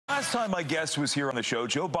Last time my guest was here on the show,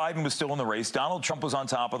 Joe Biden was still in the race. Donald Trump was on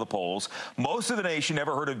top of the polls. Most of the nation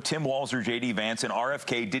never heard of Tim Walz or J.D. Vance, and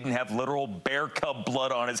RFK didn't have literal bear cub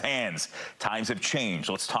blood on his hands. Times have changed.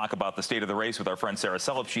 Let's talk about the state of the race with our friend Sarah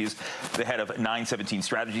Selip. She's the head of 917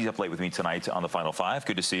 Strategies, up late with me tonight on the Final Five.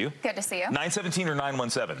 Good to see you. Good to see you. 917 or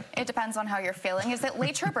 917? It depends on how you're feeling. Is it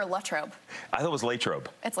Latrobe or Latrobe? I thought it was Latrobe.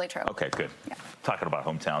 It's Latrobe. Okay, good. Yeah. Talking about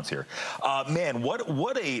hometowns here. Man,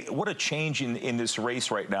 what a change in this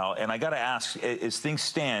race right now. And I got to ask, as things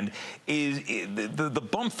stand, is the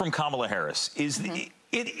bump from Kamala Harris, is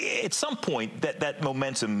at some point that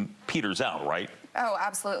momentum peters out, right? Oh,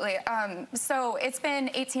 absolutely. So it's been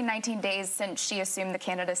 18, 19 days since she assumed the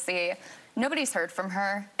candidacy. Nobody's heard from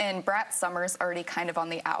her, and Brett Summers already kind of on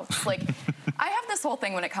the outs. Like, I have this whole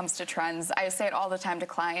thing when it comes to trends. I say it all the time to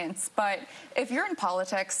clients, but if you're in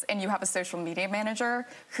politics and you have a social media manager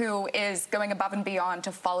who is going above and beyond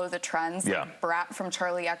to follow the trends, like Brat from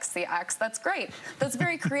Charlie XCX, that's great. That's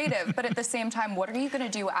very creative, but at the same time, what are you going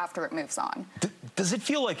to do after it moves on? Does it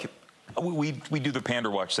feel like... We do the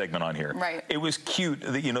Pander Watch segment on here. Right. It was cute,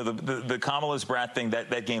 the Kamala's Brat thing,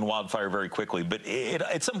 that gained wildfire very quickly. But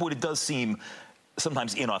at some point, it does seem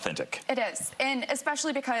sometimes inauthentic. It is, and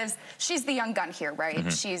especially because she's the young gun here,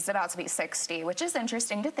 right? She's about to be 60, which is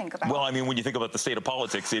interesting to think about. Well, I mean, when you think about the state of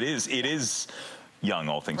politics, it is young,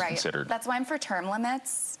 all things considered. That's why I'm for term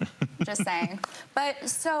limits, just saying. But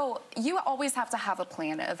so you always have to have a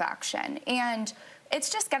plan of action, and it's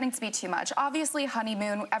just getting to be too much. Obviously,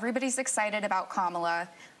 honeymoon, everybody's excited about Kamala,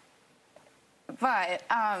 but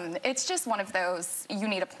it's just one of those, you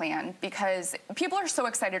need a plan, because people are so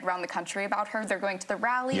excited around the country about her. They're going to the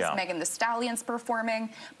rallies, Megan Thee Stallion's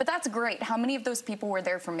performing, but that's great. How many of those people were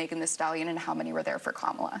there for Megan Thee Stallion, and how many were there for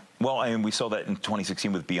Kamala? Well, I mean, we saw that in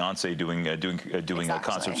 2016 with Beyonce doing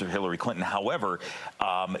concerts for Hillary Clinton. However,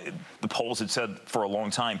 the polls had said for a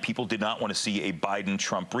long time people did not want to see a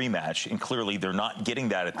Biden-Trump rematch, and clearly they're not getting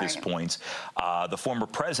that at this point. The former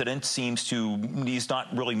president he's not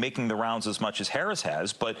really making the rounds as much as Harris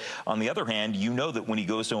has, but on the other hand, you know that when he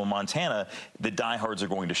goes to Montana, the diehards are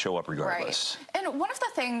going to show up regardless. Right. And one of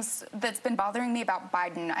the things that's been bothering me about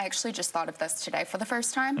Biden, I actually just thought of this today for the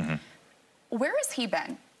first time. Where has he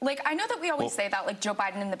been? Like, I know that we always say that, like Joe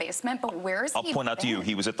Biden in the basement, but where is he? I'll point out to you,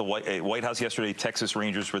 he was at the White House yesterday. Texas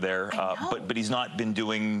Rangers were there, but he's not been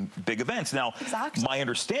doing big events. Now, my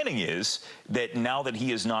understanding is that now that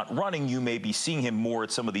he is not running, you may be seeing him more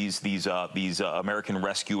at some of these American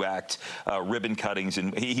Rescue Act ribbon cuttings,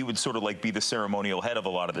 and he would sort of like be the ceremonial head of a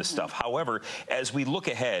lot of this stuff. However, as we look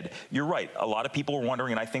ahead, you're right. A lot of people are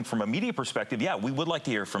wondering, and I think from a media perspective, yeah, we would like to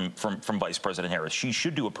hear from Vice President Harris. She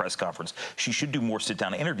should do a press conference. She should do more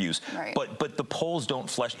sit-down interviews. But the polls don't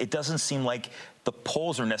flesh. It doesn't seem like the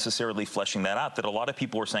polls are necessarily fleshing that out, that a lot of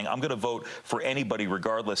people are saying, I'm going to vote for anybody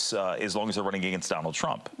regardless, as long as they're running against Donald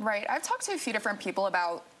Trump. Right. I've talked to a few different people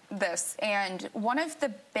about this, and one of the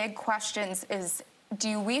big questions is,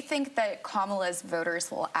 do we think that Kamala's voters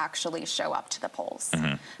will actually show up to the polls?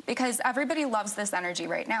 Because everybody loves this energy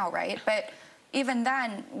right now, right? But even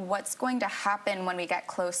then, what's going to happen when we get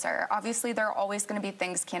closer? Obviously, there are always going to be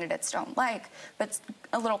things candidates don't like, but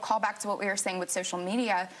a little callback to what we were saying with social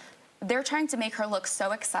media, they're trying to make her look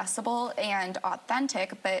so accessible and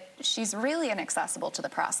authentic, but she's really inaccessible to the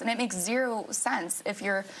press. And it makes zero sense if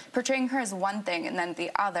you're portraying her as one thing and then the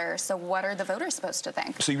other. So what are the voters supposed to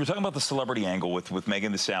think? So you were talking about the celebrity angle with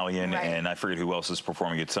Megan Thee Stallion, and I forget who else is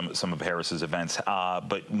performing at some of Harris's events.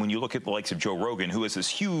 But when you look at the likes of Joe Rogan, who has this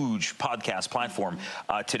huge podcast platform,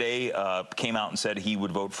 today came out and said he would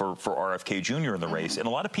vote for RFK Jr. in the race. And a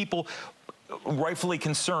lot of people rightfully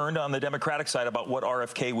concerned on the Democratic side about what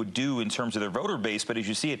RFK would do in terms of their voter base, but as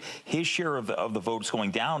you see it, his share of the votes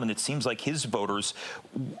going down, and it seems like his voters,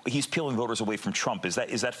 he's peeling voters away from Trump. Is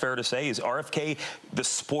that fair to say? Is RFK the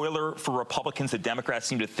spoiler for Republicans that Democrats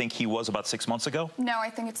seem to think he was about 6 months ago? No, I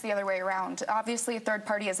think it's the other way around. Obviously, a third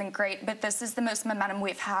party isn't great, but this is the most momentum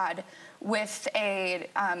we've had with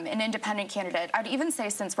an independent candidate, I'd even say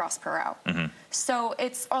since Ross Perot. So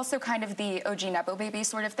it's also kind of the OG Nepo baby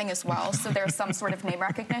sort of thing as well. So there's some sort of name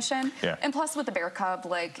recognition. And plus with the bear cub,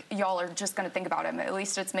 like, y'all are just going to think about him. At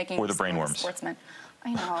least it's making or the brainworms. Sportsman.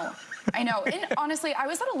 I know. I know. And honestly, I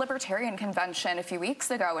was at a libertarian convention a few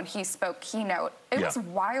weeks ago and he spoke keynote. It was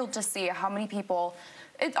wild to see how many people.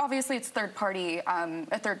 Obviously, it's a third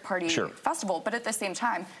party festival, but at the same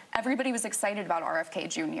time, everybody was excited about RFK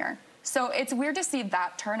Jr. So it's weird to see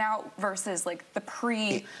that turnout versus like the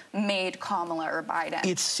pre-made Kamala or Biden.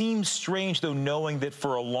 It seems strange, though, knowing that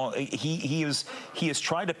for a long he has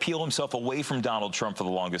tried to peel himself away from Donald Trump for the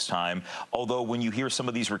longest time. Although when you hear some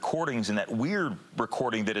of these recordings and that weird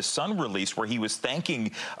recording that his son released, where he was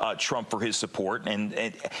thanking Trump for his support, and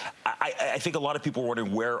I think a lot of people are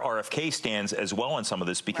wondering where RFK stands as well on some of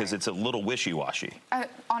this, because it's a little wishy-washy.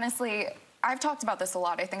 Honestly, I've talked about this a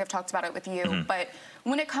lot. I think I've talked about it with you. But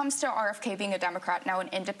when it comes to RFK being a Democrat, now an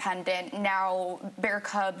independent, now bear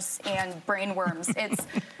cubs and brainworms,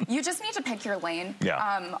 you just need to pick your lane.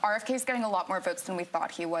 Yeah. RFK's getting a lot more votes than we thought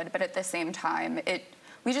he would, but at the same time,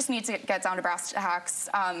 we just need to get down to brass tacks,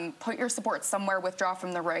 put your support somewhere, withdraw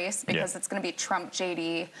from the race, because it's going to be Trump,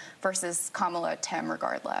 JD versus Kamala, Tim,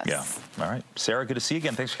 regardless. Yeah. All right. Sarah, good to see you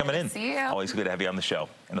again. Thanks for coming in. See you. Always good to have you on the show.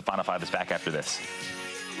 And the Final Five is back after this.